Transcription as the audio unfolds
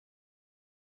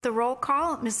The roll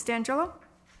call, Ms. D'Angelo.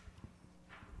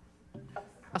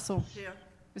 Russell. Here.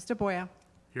 Mr. Boyer.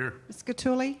 Here. Ms.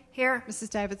 Gatuli. Here. Mrs.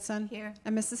 Davidson. Here.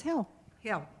 And Mrs. Hill.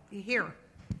 Here.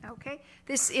 Okay.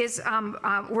 This is,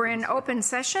 we're in open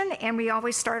session, and we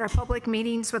always start our public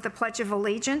meetings with the Pledge of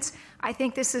Allegiance. I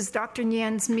think this is Dr.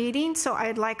 Nguyen's meeting, so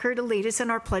I'd like her to lead us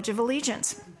in our Pledge of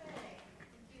Allegiance.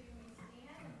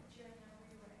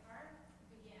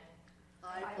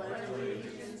 I pledge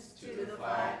allegiance to the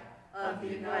flag of the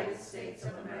United States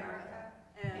of America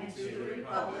and to the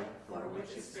republic for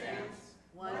which it stands,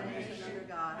 one nation under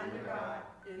God,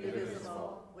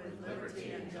 indivisible, with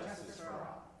liberty and justice for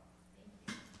all.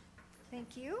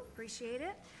 Thank you. Appreciate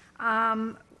it.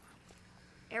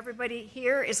 Everybody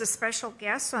here is a special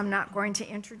guest, so I'm not going to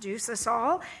introduce us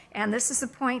all. And this is a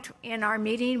point in our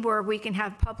meeting where we can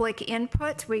have public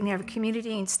input. We can have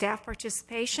community and staff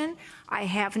participation. I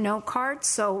have no cards,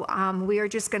 so we are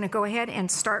just going to go ahead and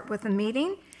start with the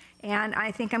meeting. And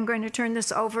I think I'm going to turn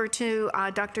this over to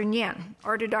Dr. Nguyen,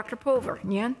 or to Dr. Pulver.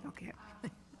 Nguyen? Okay.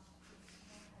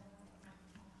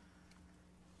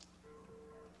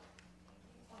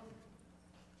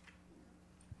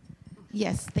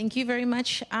 Yes, thank you very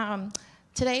much.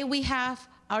 Today we have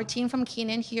our team from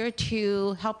Keenan here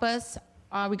to help us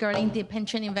regarding the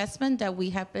pension investment that we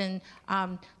have been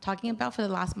talking about for the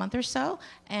last month or so.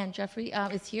 And Jeffrey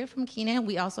is here from Keenan.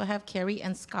 We also have Carrie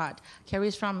and Scott. Carrie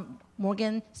is from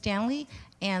Morgan Stanley,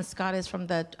 and Scott is from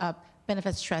the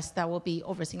Benefits Trust that will be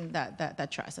overseeing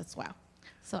that trust as well.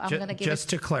 So I'm going to give just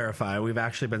to clarify, we've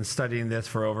actually been studying this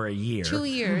for over a year. 2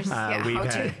 years. We've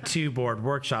had 2 board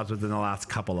workshops within the last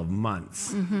couple of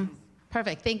months. Mm-hmm.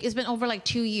 Perfect. It's been over like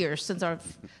 2 years since our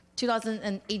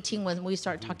 2018 when we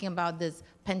started talking about this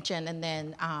pension, and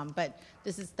then but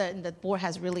this is the board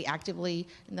has really actively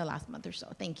in the last month or so.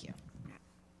 Thank you.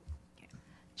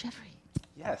 Jeffrey.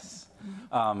 Yes.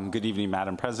 Good evening,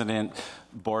 Madam President,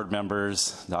 board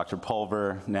members, Dr.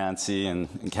 Pulver, Nancy,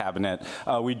 and cabinet.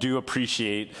 We do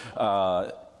appreciate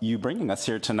you bringing us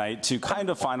here tonight to kind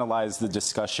of finalize the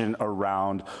discussion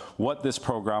around what this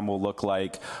program will look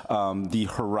like, the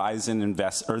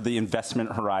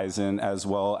investment horizon, as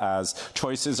well as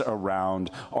choices around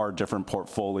our different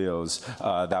portfolios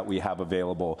that we have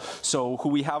available. So who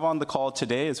we have on the call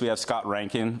today is we have Scott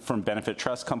Rankin from Benefit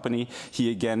Trust Company. He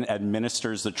again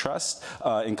administers the trust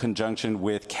in conjunction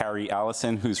with Carrie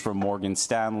Allison, who's from Morgan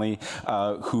Stanley,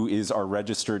 who is our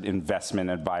registered investment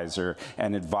advisor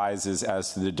and advises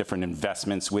as to the different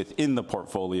investments within the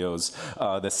portfolios,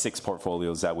 the 6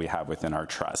 portfolios that we have within our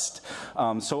trust.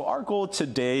 So our goal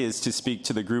today is to speak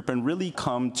to the group and really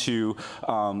come to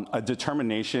a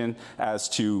determination as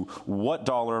to what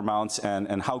dollar amounts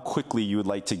and how quickly you would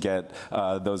like to get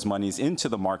those monies into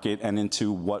the market and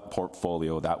into what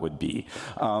portfolio that would be.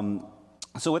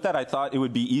 So with that, I thought it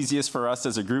would be easiest for us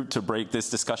as a group to break this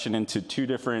discussion into 2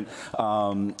 different,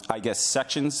 I guess,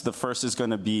 sections. The first is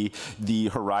going to be the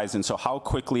horizon. So how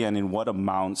quickly and in what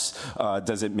amounts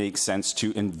does it make sense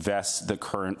to invest the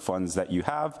current funds that you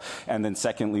have? And then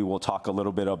secondly, we'll talk a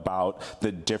little bit about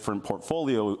the different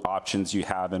portfolio options you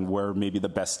have and where maybe the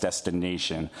best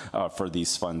destination for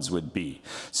these funds would be.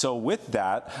 So with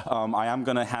that, I am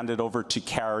going to hand it over to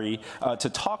Carrie to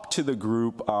talk to the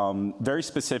group very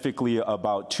specifically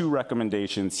about 2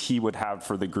 recommendations he would have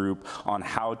for the group on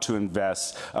how to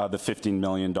invest the $15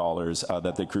 million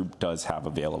that the group does have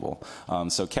available.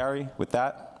 So Carrie, with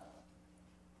that.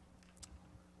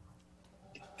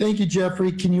 Thank you,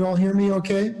 Jeffrey. Can you all hear me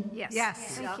okay?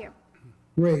 Yes. Thank you.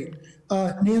 Great.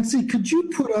 Nancy, could you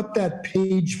put up that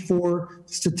page 4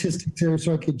 statistics there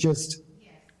so I could just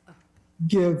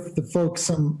give the folks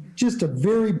just a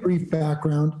very brief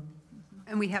background?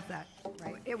 And we have that.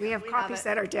 Right. We have copies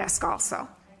at our desk also.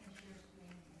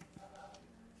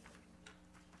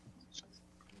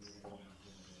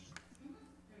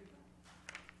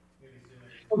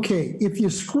 Okay, if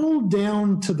you scroll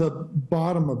down to the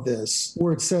bottom of this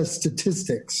where it says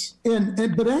statistics,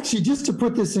 but actually just to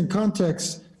put this in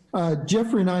context,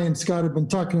 Jeffrey and I and Scott have been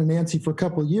talking to Nancy for a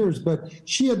couple of years, but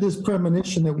she had this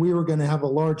premonition that we were going to have a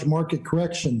large market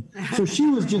correction. So she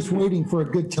was just waiting for a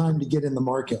good time to get in the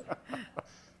market.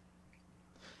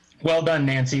 Well done,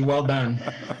 Nancy. Well done.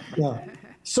 Yeah.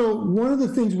 So one of the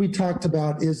things we talked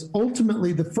about is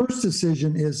ultimately the first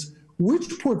decision is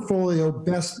which portfolio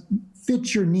best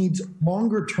fits your needs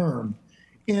longer term.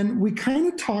 And we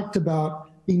kind of talked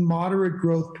about the moderate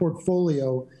growth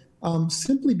portfolio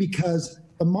simply because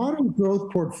the moderate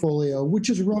growth portfolio,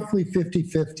 which is roughly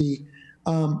 50-50,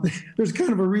 there's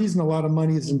kind of a reason a lot of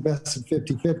money is invested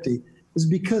 50-50, is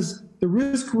because the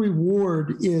risk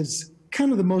reward is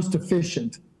kind of the most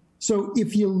efficient. So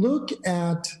if you look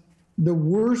at the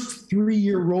worst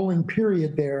 3-year rolling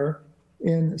period there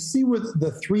and see where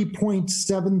the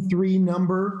 3.73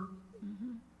 number,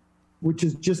 which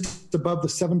is just above the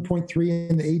 7.3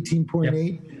 and the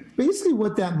 18.8. Basically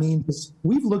what that means is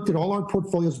we've looked at all our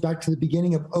portfolios back to the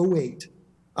beginning of '08.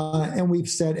 And we've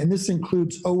said, and this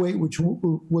includes '08, which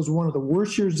was one of the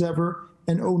worst years ever,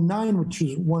 and '09, which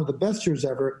was one of the best years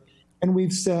ever. And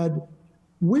we've said,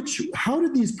 how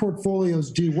did these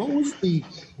portfolios do? What was the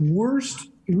worst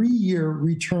 3-year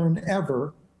return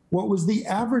ever? What was the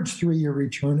average 3-year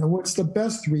return? And what's the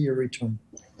best 3-year return?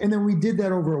 And then we did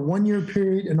that over a 1-year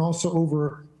period and also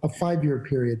over a 5-year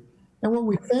period. And what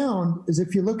we found is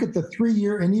if you look at the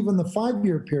 3-year and even the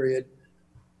 5-year period,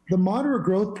 the moderate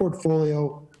growth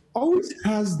portfolio always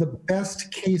has the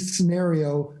best case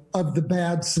scenario of the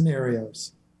bad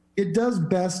scenarios. It does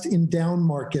best in down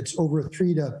markets over a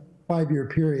 3 to 5-year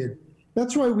period.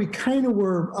 That's why we kind of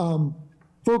were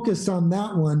focused on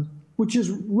that one, which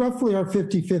is roughly our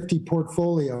 50-50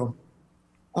 portfolio.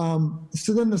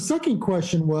 So then the second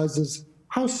question is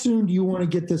how soon do you want to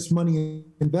get this money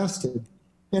invested?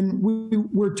 And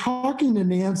we're talking to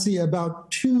Nancy about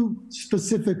 2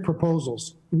 specific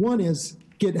proposals. One is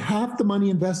get half the money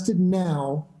invested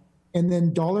now and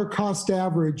then dollar cost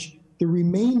average the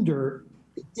remainder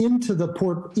into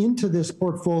this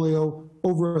portfolio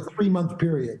over a 3-month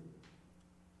period.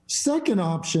 Second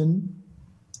option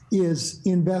is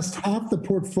invest half the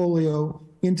portfolio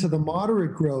into the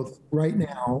moderate growth right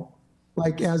now,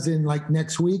 as in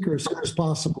next week or as soon as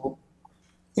possible,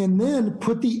 and then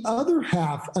put the other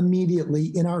half immediately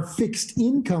in our fixed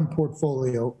income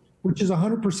portfolio, which is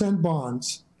 100%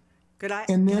 bonds.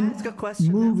 And then ask a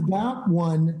question move that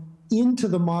one into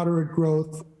the moderate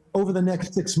growth over the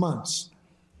next 6 months.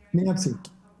 Nancy.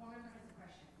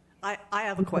 I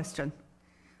have a question.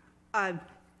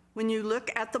 When you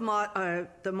look at the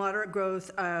moderate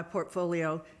growth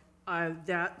portfolio,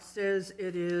 that says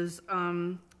it is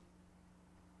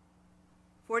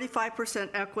 45%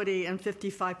 equity and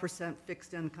 55%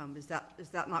 fixed income. Is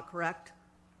that not correct?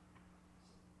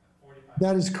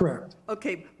 That is correct.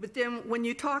 Okay, but then when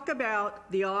you talk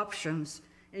about the options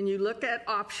and you look at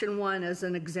option 1 as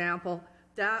an example,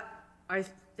 that I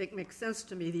think makes sense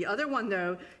to me. The other one,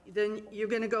 though, then you're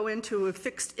going to go into a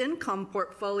fixed income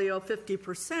portfolio,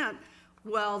 50%.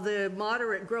 Well, the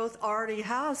moderate growth already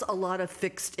has a lot of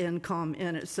fixed income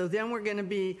in it. So then we're going to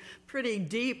be pretty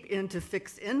deep into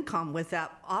fixed income with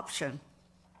that option.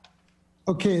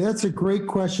 Okay, that's a great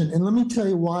question. And let me tell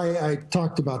you why I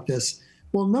talked about this.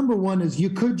 Well, number one is you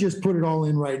could just put it all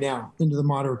in right now into the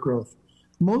moderate growth.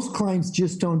 Most clients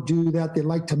just don't do that. They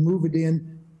like to move it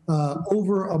in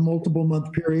over a multiple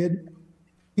month period.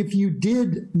 If you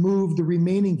did move the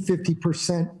remaining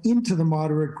 50% into the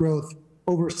moderate growth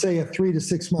over, say, a 3 to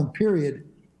 6 month period,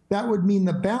 that would mean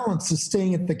the balance is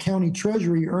staying at the county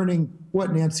treasury earning,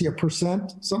 what, Nancy,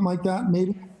 1%, something like that,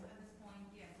 maybe?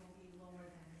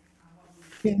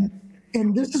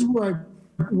 And this is where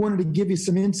I wanted to give you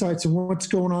some insights on what's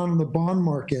going on in the bond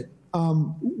market.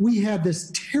 We had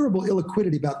this terrible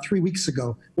illiquidity about 3 weeks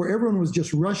ago where everyone was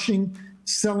just rushing,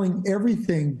 selling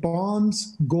everything,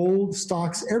 bonds, gold,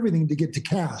 stocks, everything to get to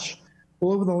cash.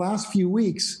 Well, over the last few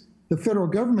weeks, the federal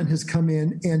government has come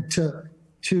in and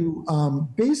to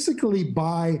basically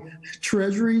buy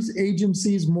treasuries,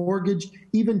 agencies, mortgage,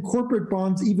 even corporate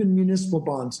bonds, even municipal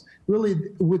bonds, really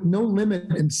with no limit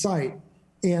in sight.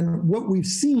 And what we've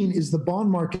seen is the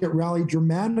bond market rally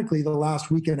dramatically the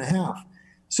last week and a half.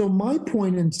 So my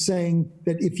point in saying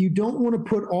that if you don't want to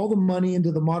put all the money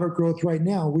into the moderate growth right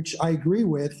now, which I agree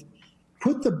with,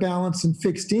 put the balance in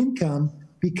fixed income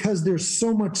because there's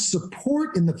so much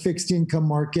support in the fixed income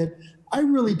market. I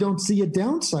really don't see a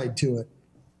downside to it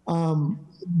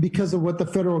because of what the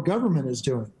federal government is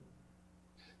doing.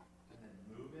 And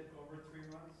then move it over 3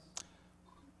 months?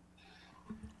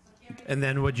 And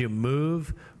then would you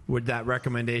move? Would that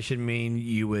recommendation mean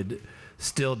you would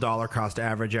still dollar cost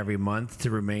average every month to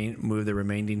move the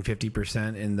remaining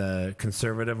 50% in the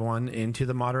conservative one into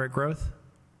the moderate growth?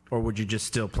 Or would you just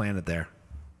still plan it there?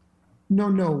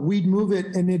 No, we'd move it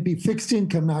and it'd be fixed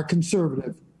income, not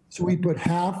conservative. So we put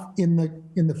half in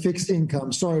the fixed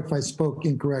income. Sorry if I spoke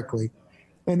incorrectly.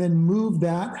 And then move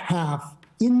that half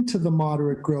into the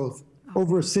moderate growth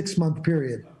over a 6 month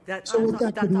period. So what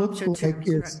that could look like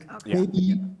is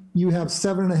maybe you have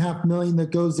 $7.5 million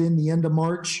that goes in the end of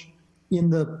March in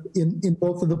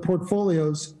both of the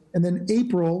portfolios, and then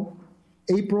April,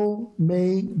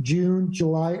 May, June,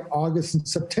 July, August, and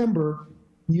September,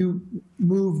 you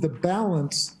move the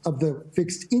balance of the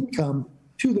fixed income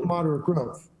to the moderate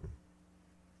growth.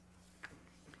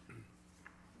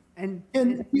 And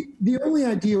the only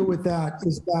idea with that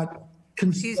is that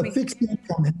Excuse me. fixed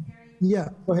income. Yeah,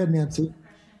 go ahead, Nancy.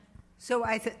 So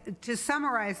to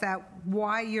summarize that,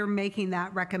 why you're making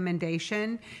that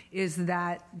recommendation is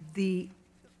that the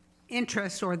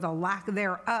interest or the lack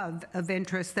thereof of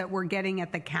interest that we're getting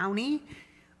at the county,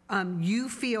 you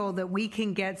feel that we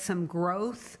can get some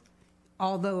growth,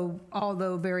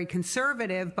 although very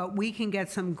conservative, but we can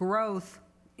get some growth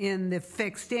in the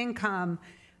fixed income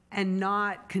and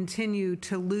not continue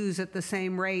to lose at the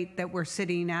same rate that we're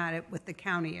sitting at it with the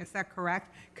county. Is that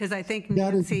correct? Because I think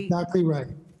That is Nancy, exactly right.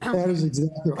 That is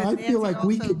exactly right. I feel like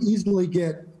we could easily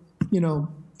get,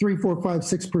 3, 4, 5,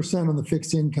 6% on the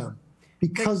fixed income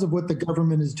because of what the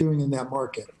government is doing in that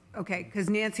market. okay, because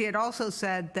Nancy had also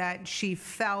said that she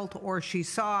felt or she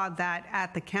saw that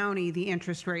at the county, the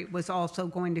interest rate was also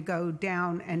going to go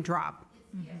down and drop.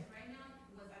 Yes, right now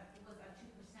it was at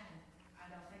 2%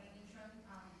 at our second interim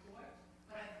board,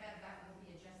 but I bet that will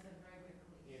be adjusted very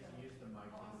quickly. If you use the mic.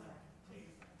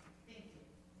 Thank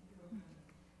you.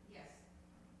 Yes.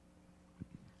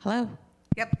 Hello?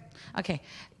 Yep. Okay.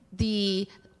 The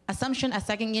assumption at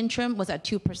second interim was at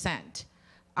 2%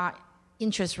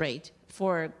 interest rate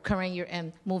for current year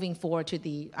and moving forward to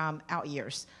the out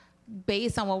years.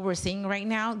 Based on what we're seeing right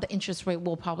now, the interest rate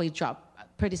will probably drop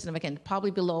pretty significant,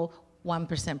 probably below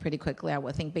 1% pretty quickly, I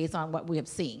would think, based on what we have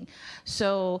seen.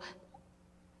 So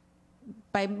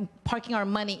by parking our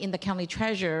money in the county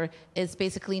treasurer is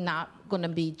basically not going to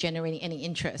be generating any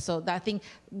interest. So I think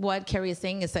what Carrie is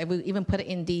saying is that we even put it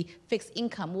in the fixed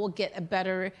income, we'll get a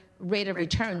better rate of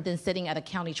return than sitting at a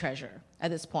county treasurer at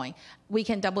this point. We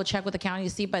can double check with the county to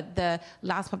see, but the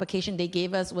last publication they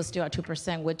gave us was still at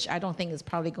 2%, which I don't think is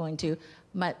probably going to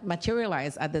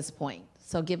materialize at this point.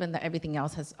 So given that everything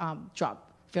else has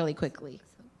dropped fairly quickly.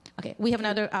 Okay, we have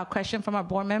another question from our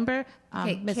board member,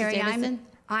 Mrs. Carrie, Davidson.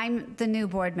 I'm the new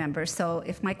board member, so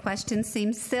if my question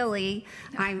seems silly,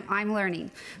 I'm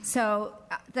learning. So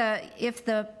if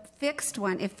the fixed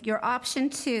one, if your option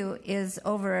 2 is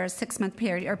over a 6-month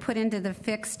period or put into the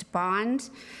fixed bond,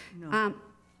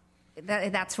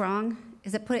 that's wrong?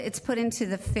 It's put into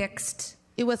the fixed?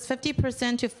 It was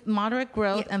 50% to moderate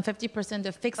growth and 50%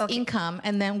 to fixed income,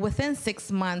 and then within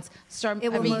 6 months,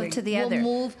 It will move to the other.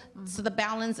 We'll move, so the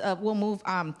balance of, we'll move,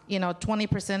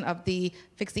 20% of the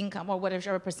fixed income or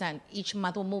whatever percent each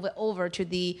month. We'll move it over to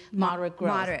the moderate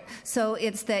growth. Moderate. So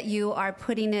it's that you are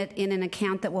putting it in an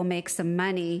account that will make some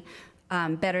money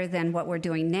better than what we're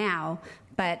doing now,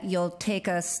 but you'll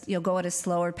go at a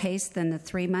slower pace than the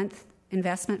 3-month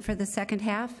investment for the second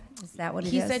half? Is that what it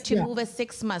is? He said to move it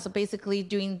 6 months, so basically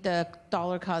doing the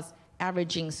dollar cost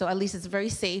averaging. So at least it's very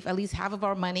safe. At least half of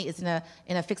our money is in a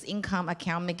fixed income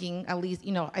account, making at least,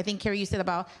 I think, Carrie, you said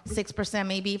about 6%,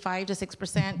 maybe 5 to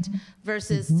 6%,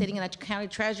 versus sitting in a county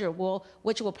treasurer,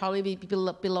 which will probably be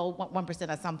below 1%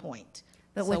 at some point.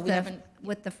 But so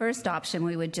with the first option,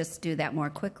 we would just do that more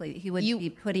quickly. He would be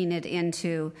putting it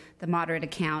into the moderate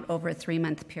account over a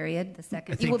 3-month period. The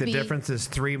second, I think the difference is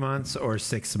 3 months or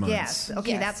 6 months. Yes.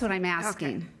 Okay, that's what I'm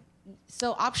asking. Okay.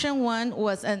 So option 1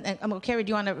 was, and Carrie,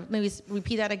 do you want to maybe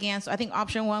repeat that again? So I think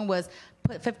option 1 was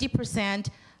put 50%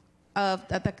 of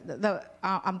the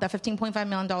 $15.5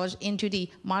 million into the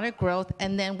moderate growth,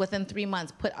 and then within 3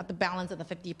 months put out the balance of the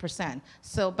 50%.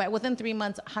 So by within 3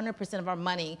 months, 100% of our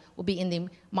money will be in the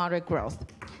moderate growth.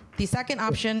 The second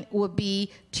option would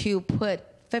be to put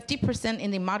 50% in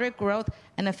the moderate growth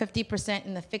and a 50%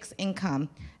 in the fixed income.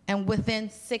 And within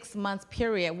 6 months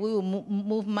period, we will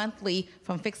move monthly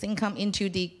from fixed income into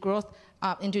the growth,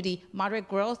 into the moderate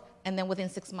growth, and then within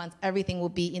 6 months, everything will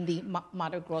be in the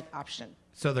moderate growth option.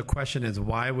 So the question is,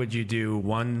 why would you do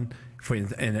one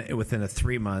within a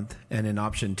 3-month, and in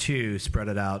option 2 spread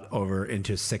it out over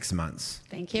into 6 months?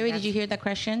 Thank you. Carrie, did you hear that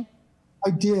question?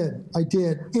 I did.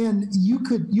 And you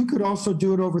could also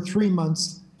do it over 3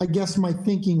 months. I guess my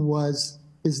thinking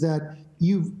is that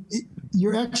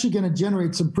you're actually going to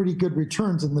generate some pretty good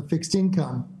returns in the fixed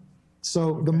income.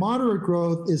 So the moderate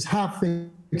growth is half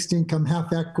fixed income,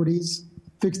 half equities.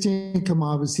 Fixed income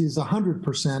obviously is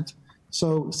 100%.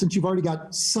 So since you've already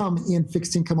got some in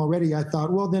fixed income already, I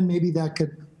thought, well, then maybe that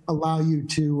could allow you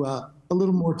to a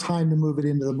little more time to move it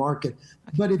into the market.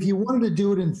 But if you wanted to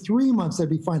do it in 3 months, that'd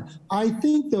be fine. I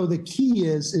think, though, the key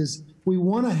is we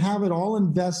want to have it all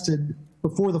invested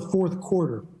before the fourth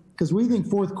quarter, because we think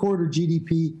fourth quarter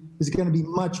GDP is going to be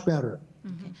much better.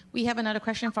 Okay. We have another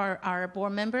question for our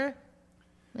board member,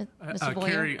 Mr. Boyer.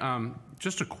 Carrie,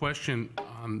 just a question.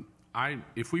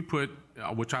 If we put,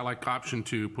 which I like option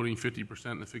 2, putting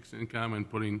 50% in the fixed income and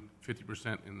putting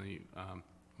 50% in the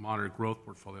moderate growth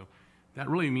portfolio, that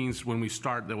really means when we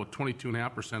start that with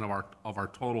 22.5% of our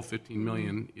total 15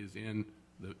 million is in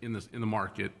the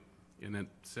market, and then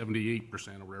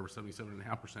 78% or whatever,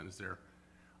 77.5% is there.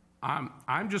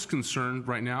 I'm just concerned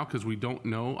right now because we don't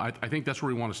know. I think that's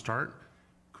where we want to start.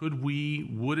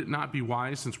 Would it not be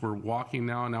wise, since we're walking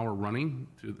now and now we're running,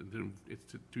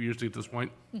 it's 2 years to get to this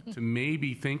point, to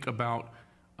maybe think about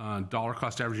dollar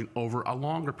cost averaging over a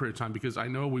longer period of time? Because I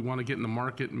know we want to get in the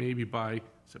market maybe by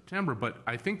September, but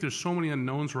I think there's so many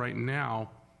unknowns right now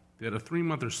that a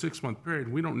 3-month or 6-month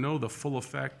period, we don't know the full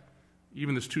effect.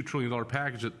 Even this $2 trillion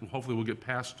package that hopefully will get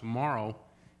passed tomorrow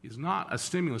is not a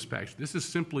stimulus package. This is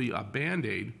simply a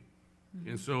Band-Aid.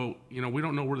 And so, we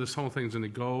don't know where this whole thing's going to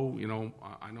go.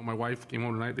 I know my wife came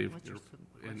home tonight.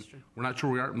 And we're not sure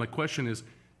where we are. My question is,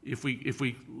 if we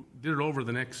did it over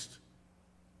the next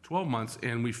 12 months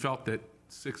and we felt that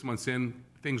 6 months in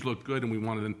things looked good and we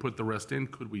wanted to then put the rest in,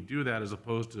 could we do that as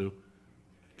opposed to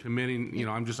committing?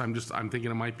 I'm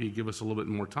thinking it might be give us a little bit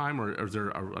more time, or is there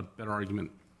a better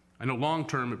argument? I know long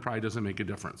term it probably doesn't make a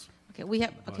difference. Okay,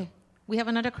 we have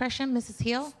another question, Mrs.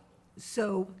 Hill.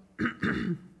 So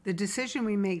the decision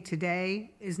we make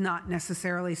today is not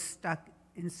necessarily stuck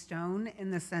in stone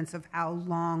in the sense of how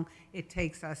long it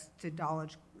takes us to dollar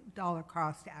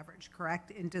cost average, correct,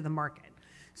 into the market.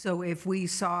 So if we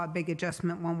saw a big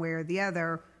adjustment one way or the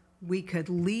other, we could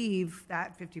leave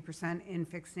that 50% in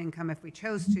fixed income if we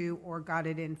chose to, or got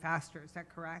it in faster. Is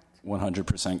that correct?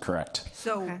 100% correct.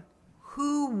 So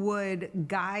who would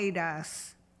guide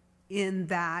us in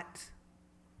that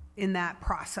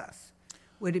process?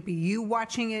 Would it be you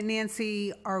watching it,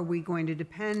 Nancy? Are we going to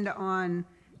depend on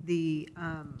the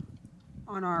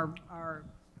on our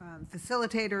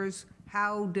facilitators?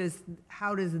 How does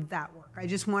that work? I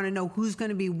just want to know who's going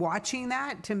to be watching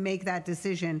that to make that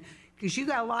decision, because you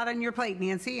got a lot on your plate,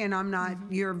 Nancy, and I'm not.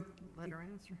 You're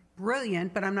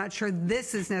brilliant, but I'm not sure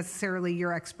this is necessarily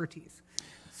your expertise.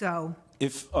 So.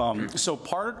 So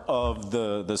part of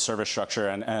the service structure,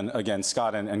 and again,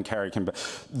 Scott and Carrie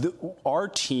our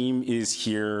team is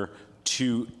here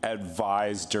to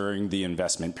advise during the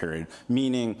investment period,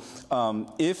 meaning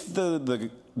if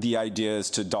the idea is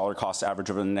to dollar cost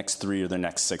average over the next 3 or the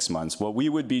next 6 months, what we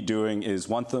would be doing is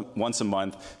once a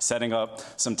month setting up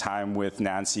some time with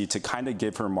Nancy to kind of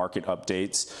give her market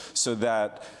updates so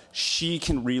that she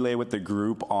can relay with the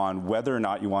group on whether or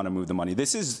not you want to move the money.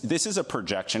 This is a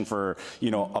projection for,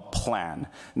 a plan.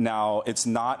 Now, it's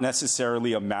not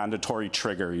necessarily a mandatory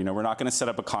trigger. We're not going to set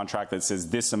up a contract that says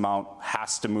this amount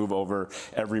has to move over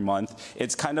every month.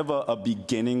 It's kind of a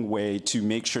beginning way to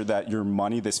make sure that your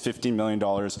money, this $15 million,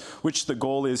 which the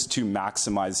goal is to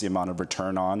maximize the amount of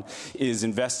return on, is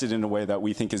invested in a way that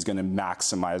we think is going to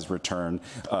maximize return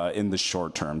in the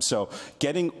short term. So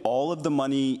getting all of the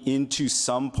money into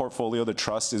some portfolio, the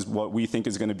trust, is what we think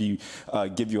is going to be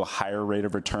give you a higher rate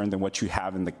of return than what you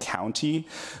have in the county.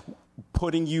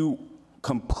 Putting you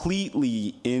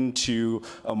completely into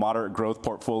a moderate growth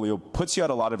portfolio puts you at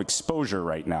a lot of exposure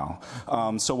right now.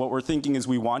 So what we're thinking is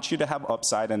we want you to have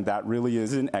upside, and that really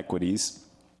is in equities.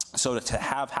 So to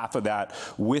have half of that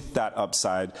with that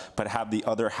upside, but have the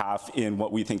other half in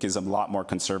what we think is a lot more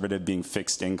conservative, being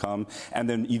fixed income, and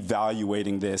then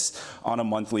evaluating this on a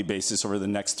monthly basis over the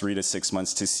next 3 to 6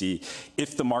 months to see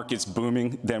if the market's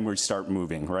booming, then we start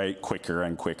moving, right, quicker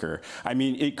and quicker. I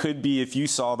mean, it could be if you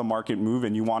saw the market move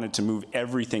and you wanted to move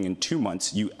everything in 2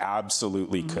 months, you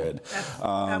absolutely could.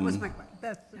 That was my question.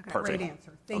 That's a Perfect. great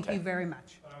answer. Thank you very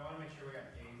much. But I want to make sure we got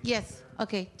Dave. Yes.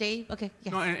 Okay, Dave. Okay.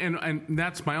 Yes. No, and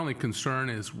that's my only concern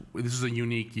is this is a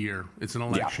unique year. It's an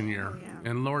election year,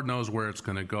 and Lord knows where it's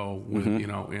going to go with,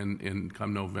 in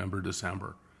come November,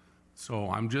 December. So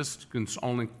I'm just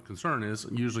only concern is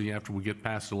usually after we get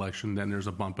past election, then there's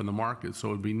a bump in the market. So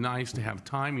it'd be nice to have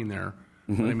timing there.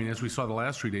 But I mean, as we saw the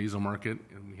last 3 days of market,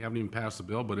 and we haven't even passed the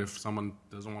bill. But if someone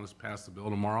doesn't want us to pass the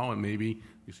bill tomorrow, and maybe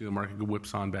you see the market go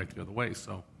whips on back the other way.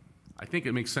 So I think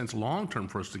it makes sense long term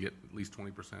for us to get at least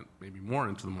 20%, maybe more,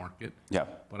 into the market. Yeah.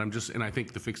 But and I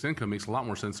think the fixed income makes a lot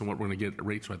more sense than what we're going to get at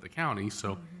rates at the county.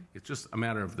 So it's just a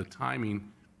matter of the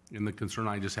timing. And the concern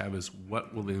I just have is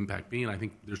what will the impact be? And I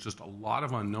think there's just a lot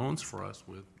of unknowns for us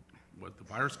with what the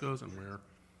virus goes and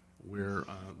where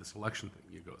this election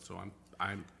thing goes. So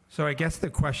So I guess the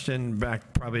question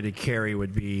back probably to Carrie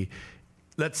would be,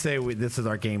 let's say this is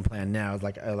our game plan now.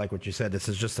 I like what you said. This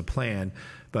is just a plan,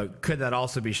 but could that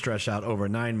also be stretched out over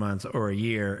 9 months or a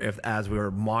year if, as we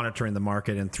were monitoring the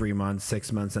market in 3 months,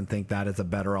 6 months, and think that is a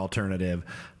better alternative?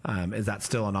 Is that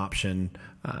still an option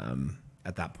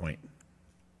at that point?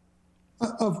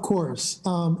 Of course,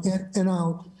 and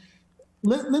I'll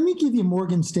let me give you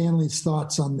Morgan Stanley's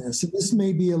thoughts on this. And this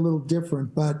may be a little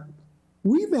different, but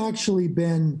we've actually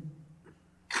been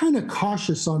kind of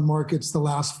cautious on markets the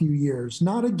last few years,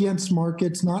 not against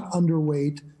markets, not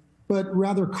underweight, but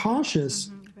rather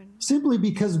cautious simply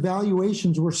because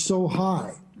valuations were so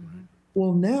high.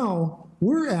 Well, now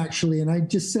we're actually, and I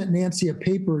just sent Nancy a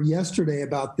paper yesterday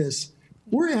about this,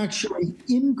 we're actually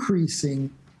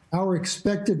increasing our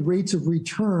expected rates of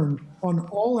return on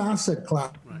all asset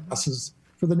classes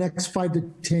for the next 5 to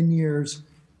 10 years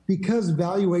because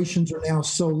valuations are now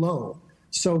so low.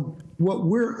 So what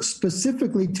we're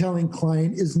specifically telling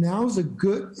client is now's a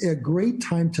great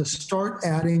time to start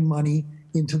adding money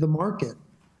into the market.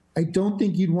 I don't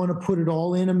think you'd want to put it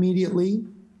all in immediately.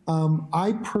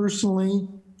 I personally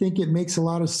think it makes a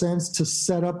lot of sense to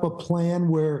set up a plan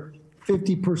where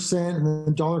 50% and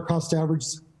then dollar cost average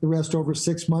the rest over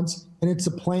 6 months. And it's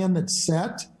a plan that's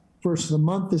set. First of the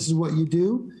month, this is what you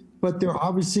do. But there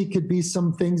obviously could be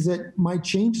some things that might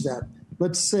change that.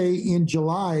 Let's say in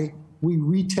July, we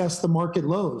retest the market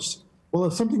lows. Well,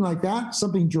 if something like that,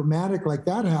 something dramatic like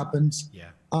that happens,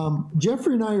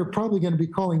 Jeffrey and I are probably going to be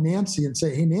calling Nancy and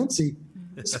say, hey, Nancy,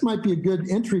 this might be a good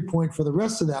entry point for the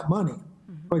rest of that money.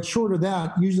 But short of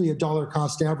that, usually a dollar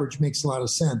cost average makes a lot of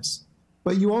sense.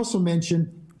 But you also mentioned,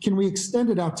 can we extend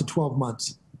it out to 12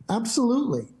 months?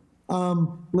 Absolutely.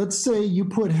 Let's say you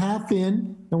put half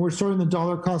in and we're starting the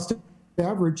dollar cost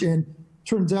average and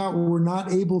turns out we're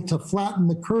not able to flatten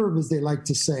the curve, as they like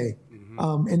to say.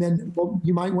 And then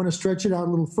you might want to stretch it out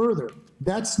a little further.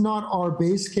 That's not our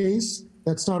base case.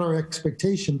 That's not our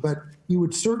expectation, but you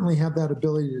would certainly have that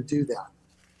ability to do that.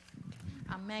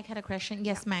 Meg had a question.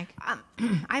 Yes, Meg.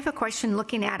 I have a question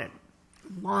looking at it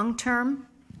long term.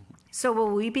 So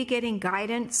will we be getting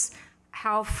guidance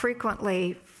how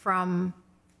frequently from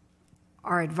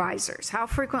our advisors? How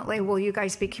frequently will you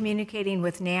guys be communicating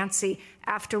with Nancy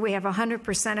after we have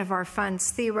 100% of our funds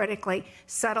theoretically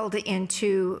settled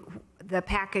into the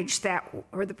package that,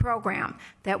 or the program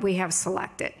that we have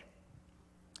selected?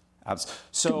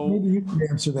 So maybe you can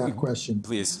answer that question,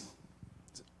 please.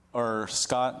 Or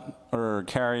Scott or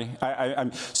Carrie.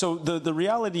 So the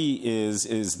reality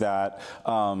is that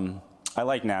I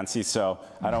like Nancy, so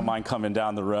I don't mind coming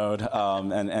down the road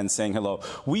and saying hello.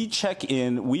 We check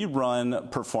in, we run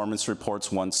performance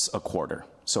reports once a quarter.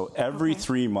 So every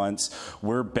 3 months,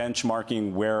 we're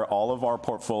benchmarking where all of our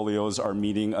portfolios are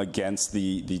meeting against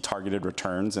the targeted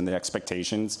returns and the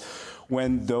expectations.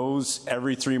 When those,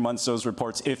 every 3 months, those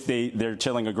reports, if they're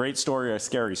telling a great story or a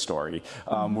scary story,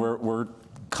 we're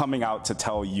coming out to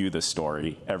tell you the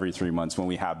story every 3 months when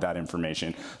we have that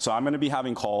information. So I'm going to be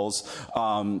having calls.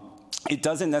 It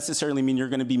doesn't necessarily mean you're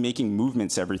going to be making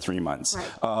movements every 3 months,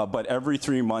 but every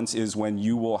 3 months is when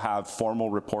you will have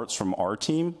formal reports from our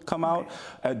team come out.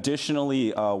 Additionally,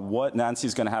 what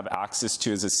Nancy's going to have access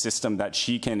to is a system that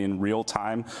she can in real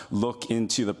time look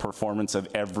into the performance of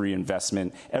every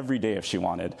investment every day if she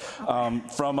wanted.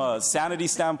 From a sanity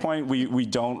standpoint, we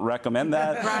don't recommend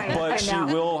that, but she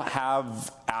will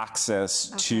have access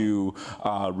to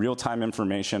real-time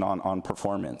information on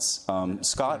performance.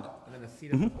 Scott? And a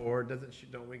seat on the board,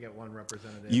 don't we get one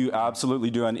representative? You absolutely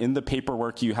do. And in the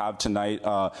paperwork you have tonight,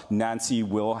 Nancy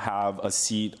will have a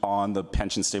seat on the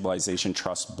Pension Stabilization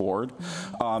Trust board.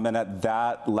 And at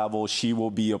that level, she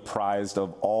will be apprised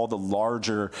of all the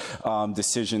larger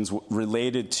decisions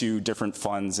related to different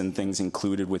funds and things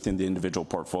included within the individual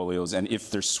portfolios. And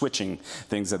if they're switching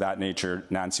things of that nature,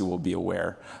 Nancy will be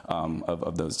aware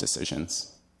of those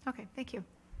decisions. Okay, thank you.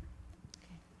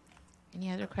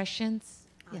 Any other questions?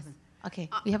 Yes. Okay,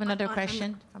 we have another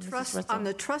question from Mrs. Russell. On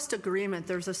the trust agreement,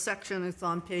 there's a section, it's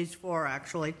on page 4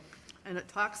 actually, and it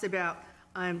talks about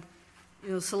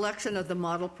selection of the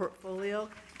model portfolio,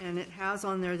 and it has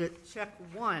on there that check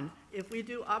 1. If we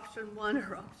do option 1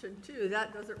 or option 2,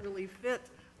 that doesn't really fit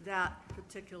that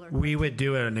particular. We would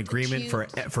do an agreement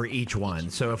for each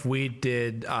one. So if we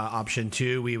did option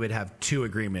 2, we would have 2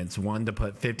 agreements, one to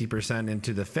put 50%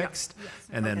 into the fixed,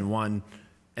 and then one.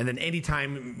 And then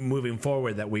anytime moving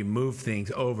forward that we move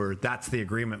things over, that's the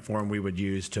agreement form we would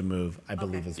use to move, I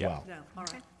believe, as well. Yeah, all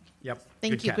right. Yep.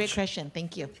 Thank you. Great question.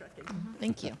 Thank you.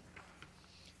 Thank you.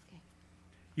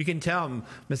 You can tell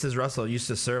Mrs. Russell used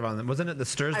to serve on them. Wasn't it the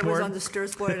STIRS board? I was on the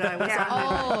STIRS board, and I was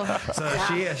on So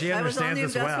she understands I was on the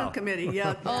this well. investment committee,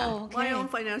 yeah. Oh, okay. My own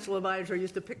financial advisor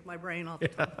used to pick my brain all the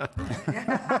time.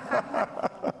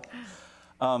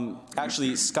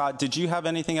 Actually, Scott, did you have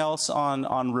anything else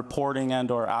on reporting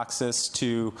and or access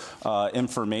to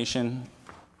information?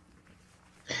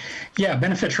 Yeah,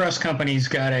 Benefit Trust Company's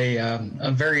got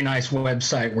a very nice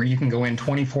website where you can go in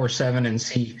 24/7 and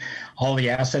see all the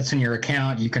assets in your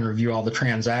account. You can review all the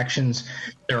transactions.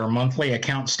 There are monthly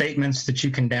account statements that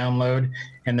you can download,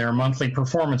 and there are monthly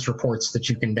performance reports that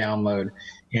you can download.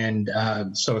 And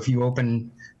so if you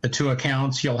open the 2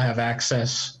 accounts, you'll have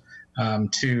access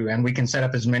and we can set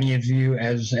up as many of you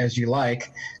as you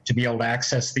like to be able to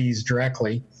access these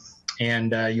directly.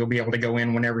 And you'll be able to go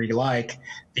in whenever you like.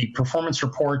 The performance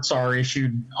reports are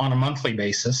issued on a monthly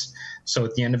basis. So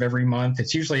at the end of every month,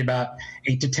 it's usually about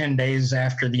 8 to 10 days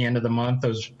after the end of the month,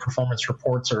 those performance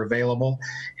reports are available.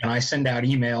 And I send out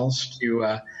emails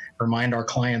to remind our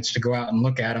clients to go out and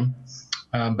look at them.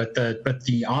 But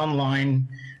the online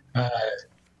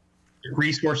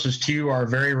resources too are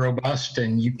very robust,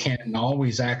 and you can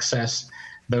always access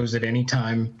those at any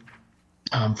time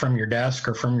from your desk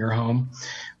or from your home.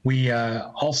 We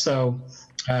also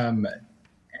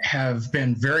have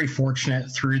been very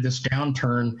fortunate through this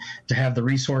downturn to have the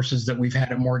resources that we've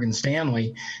had at Morgan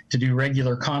Stanley to do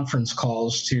regular conference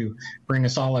calls to bring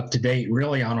us all up to date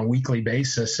really on a weekly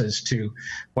basis as to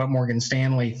what Morgan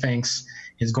Stanley thinks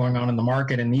is going on in the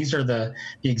market. And these are the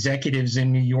executives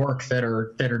in New York that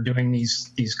are doing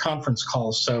these conference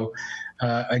calls. So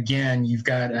again, you've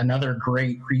got another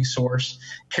great resource.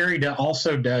 Carrie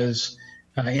also does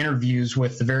interviews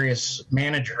with the various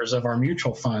managers of our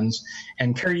mutual funds.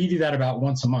 And Carrie, you do that about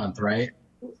once a month, right?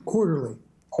 Quarterly.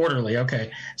 Quarterly,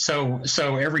 okay. So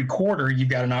every quarter you've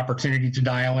got an opportunity to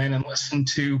dial in and listen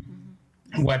to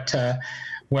what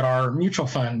our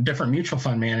different mutual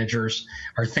fund managers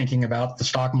are thinking about the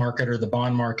stock market or the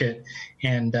bond market,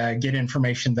 and get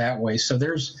information that way. So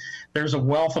there's a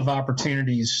wealth of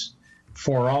opportunities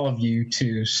for all of you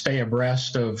to stay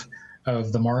abreast of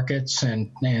the markets,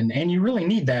 and you really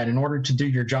need that in order to do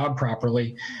your job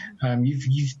properly.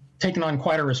 You've taken on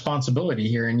quite a responsibility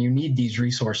here, and you need these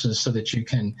resources so that you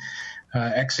can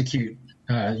execute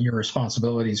your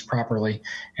responsibilities properly.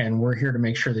 And we're here to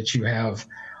make sure that you have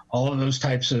all of those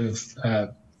types of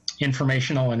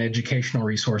informational and educational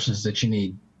resources that you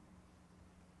need.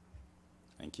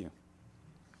 Thank you.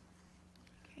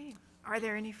 Okay. Are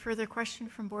there any further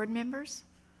questions from board members?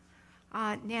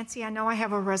 Nancy, I know I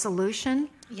have a resolution,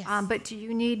 Yes. But do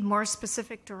you need more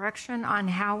specific direction on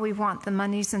how we want the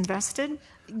monies invested?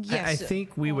 Yes. I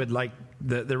think we would like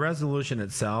the resolution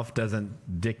itself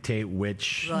doesn't dictate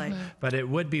which, Right. but it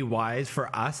would be wise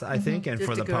for us, I think, and Just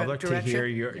for to the go public to direction? hear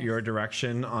your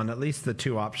direction on at least the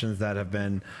two options that have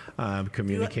been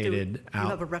communicated Do you out.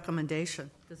 have a recommendation?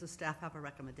 Does the staff have a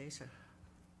recommendation?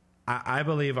 I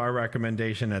believe our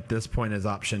recommendation at this point is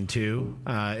option 2.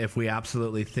 If we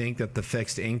absolutely think that the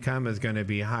fixed income is going to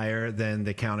be higher than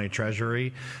the county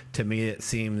treasury, to me it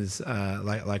seems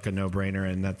like a no-brainer,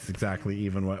 and that's exactly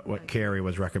even what Carrie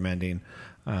was recommending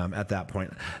at that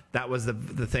point. That was the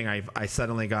thing I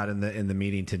suddenly got in the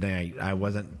meeting today. I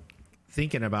wasn't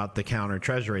thinking about the counter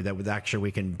treasury that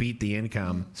we can beat the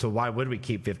income. So why would we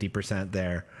keep 50%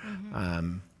 there?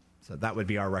 So that would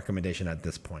be our recommendation at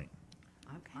this point.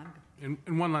 And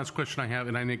one last question I have,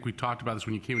 and I think we talked about this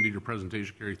when you came and did your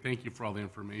presentation, Carrie. Thank you for all the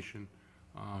information.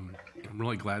 I'm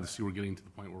really glad to see we're getting to the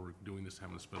point where we're doing this,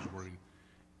 having a special board meeting.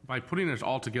 By putting this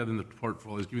all together in the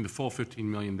portfolios, giving the full $15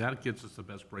 million, that gets us the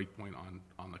best break point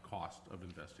on the cost of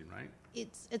investing, right?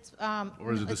 It's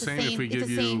Or is it the it's same if we it's give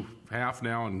the you same. half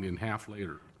now and half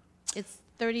later? It's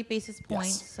 30 basis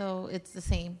points, so it's the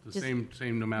same. The Just-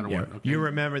 same no matter Yeah. what. Okay. You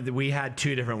remember that we had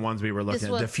two different ones we were looking This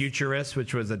at. The was- Futurist,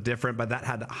 which was a different, but that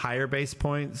had higher base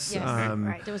points. Yes.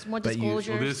 Right. There was more but you-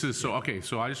 disclosures. So this is so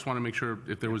I just want to make sure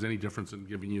if there was any difference in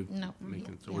giving you No. so Yeah.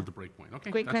 where's the break point?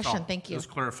 Okay. Great that's question. all. Thank you. Just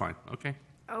clarifying. Okay.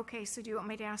 Okay, so do you want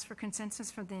me to ask for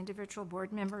consensus from the individual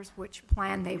board members which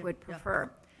plan they would prefer?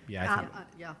 Yeah, I think,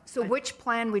 Yeah. So which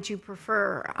plan would you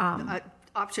prefer?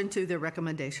 Option 2, the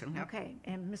recommendation. Okay,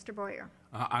 and Mr. Boyer?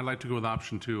 I'd like to go with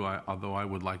option 2, although I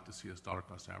would like to see us dollar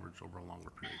cost average over a longer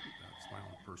period. That's my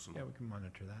own personal. yeah, we can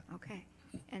monitor that. Okay,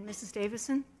 and Mrs.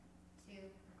 Davison?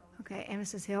 Okay, and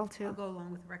Mrs. Hill, I'll too? go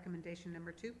along with recommendation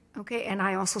number 2. Okay, and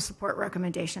I also support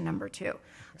recommendation number 2.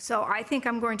 So I think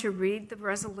I'm going to read the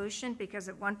resolution because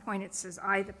at one point it says,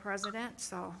 "I, the president,"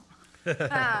 so. And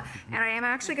I am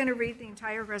actually going to read the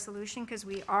entire resolution because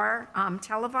we are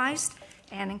televised,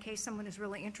 and in case someone is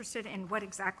really interested in what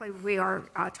exactly we are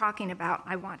talking about,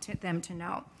 I want them to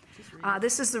know.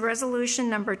 This is the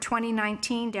resolution number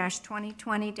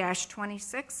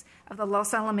 2019-2020-26 of the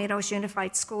Los Alamitos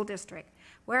Unified School District.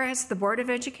 Whereas the Board of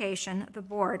Education, the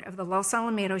Board of the Los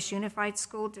Alamitos Unified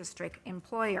School District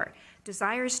employer,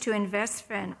 desires to invest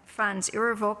funds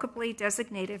irrevocably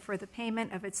designated for the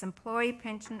payment of its employee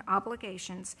pension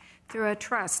obligations through a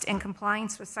trust in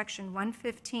compliance with Section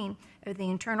 115 of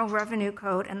the Internal Revenue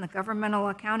Code and the Governmental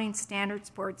Accounting Standards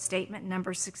Board Statement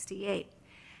Number 68.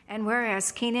 And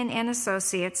whereas Keenan and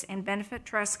Associates and Benefit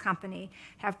Trust Company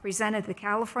have presented the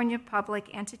California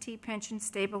Public Entity Pension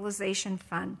Stabilization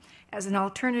Fund as an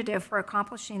alternative for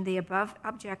accomplishing the above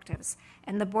objectives,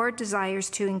 and the board desires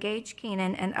to engage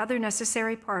Keenan and other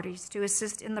necessary parties to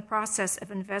assist in the process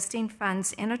of investing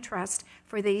funds in a trust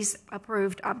for these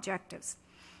approved objectives.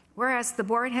 Whereas the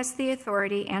board has the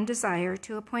authority and desire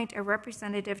to appoint a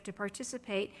representative to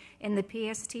participate in the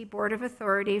PST Board of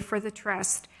Authority for the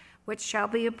trust, which shall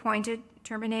be appointed,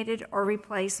 terminated, or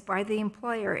replaced by the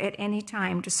employer at any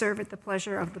time to serve at the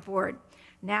pleasure of the board.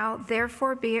 Now,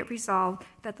 therefore, be it resolved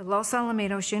that the Los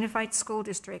Alamitos Unified School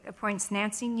District appoints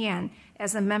Nancy Nguyen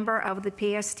as a member of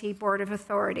the PST Board of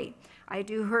Authority. I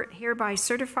do hereby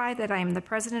certify that I am the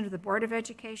president of the Board of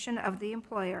Education of the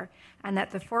employer, and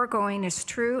that the foregoing is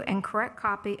true and correct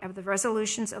copy of the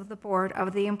resolutions of the board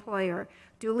of the employer,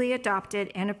 duly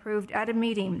adopted and approved at a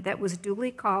meeting that was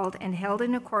duly called and held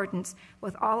in accordance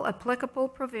with all applicable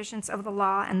provisions of the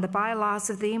law and the bylaws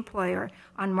of the employer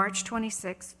on March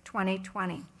 26,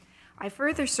 2020. I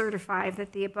further certify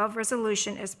that the above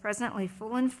resolution is presently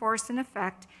full in force and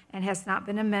effect and has not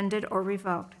been amended or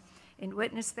revoked. In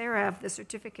witness thereof, the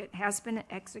certificate has been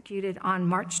executed on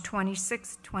March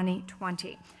 26,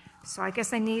 2020. So I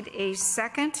guess I need a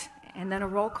second and then a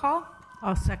roll call.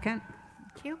 I'll second.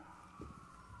 Thank you.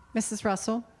 Mrs.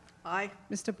 Russell? Aye.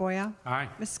 Mr. Boyer? Aye.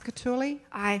 Mrs. Cattouli?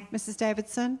 Aye. Mrs.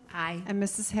 Davidson? Aye. And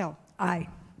Mrs. Hill? Aye.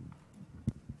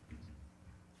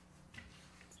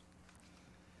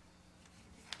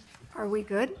 Are we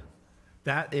good?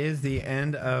 That is the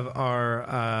end of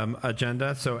our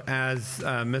agenda. So as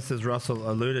Mrs. Russell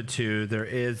alluded to, there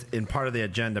is, in part of the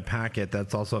agenda packet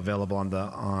that's also available on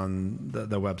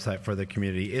the website for the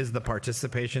community, is the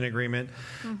participation agreement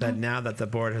that now that the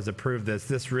board has approved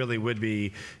this really would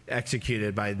be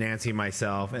executed by Nancy,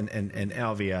 myself, and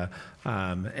Elvia,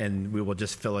 and we will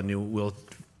just we'll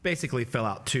basically fill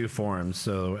out two forms.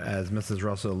 So as Mrs.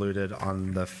 Russell alluded,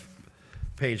 on the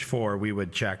page 4, we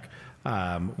would check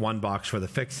one box for the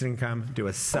fixed income, do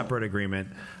a separate agreement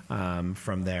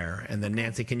from there. And then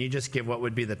Nancy, can you just give what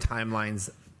would be the timelines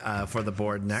for the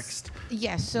board next?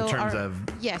 Yes. So in terms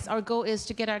yes, our goal is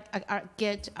to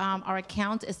get our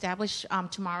account established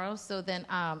tomorrow. So then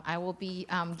I will be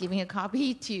giving a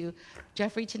copy to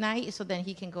Jeffrey tonight, so then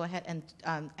he can go ahead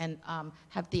and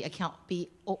have the account be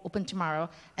open tomorrow.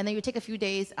 And then you take a few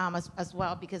days as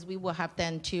well, because we will have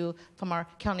then from our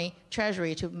county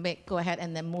treasury to go ahead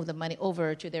and then move the money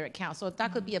over to their account. So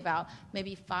that could be about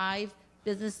maybe 5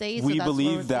 business days. We So that's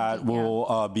believe what we're that thinking,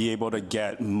 we'll be able to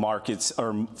get markets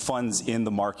or funds in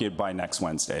the market by next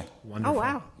Wednesday. Oh,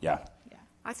 wow. Yeah.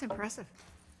 That's impressive.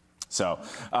 So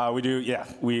we do,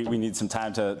 we need some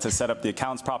time to set up the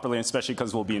accounts properly, especially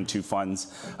because we'll be in 2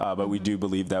 funds. But we do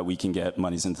believe that we can get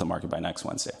monies into the market by next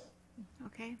Wednesday.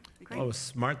 Okay, great. Oh,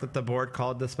 smart that the board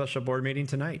called the special board meeting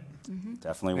tonight.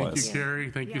 Definitely Thank was. you,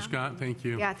 Carrie. Thank you, Scott. Thank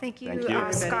you. Yeah, thank you, Thank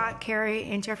you. Scott, Carrie,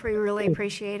 and Jeffrey. We really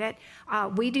appreciate it.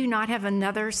 We do not have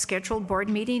another scheduled board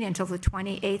meeting until the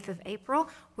 28th of April,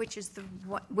 which was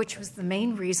the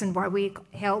main reason why we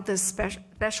held this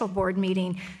special board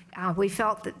meeting. We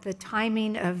felt that the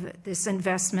timing of this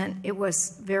investment, it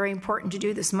was very important to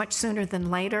do this much sooner than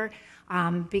later,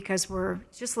 because we're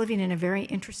just living in a very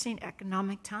interesting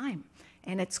economic time.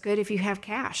 And it's good if you have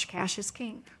cash. Cash is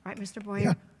king. Right, Mr. Boyer?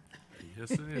 Yeah.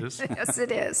 Yes, it is. Yes,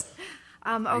 it is.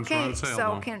 are Okay, on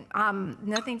sale, so though.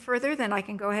 nothing further, then I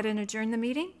can go ahead and adjourn the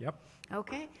meeting? Yep.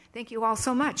 Okay, thank you all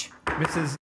so much.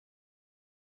 Mrs.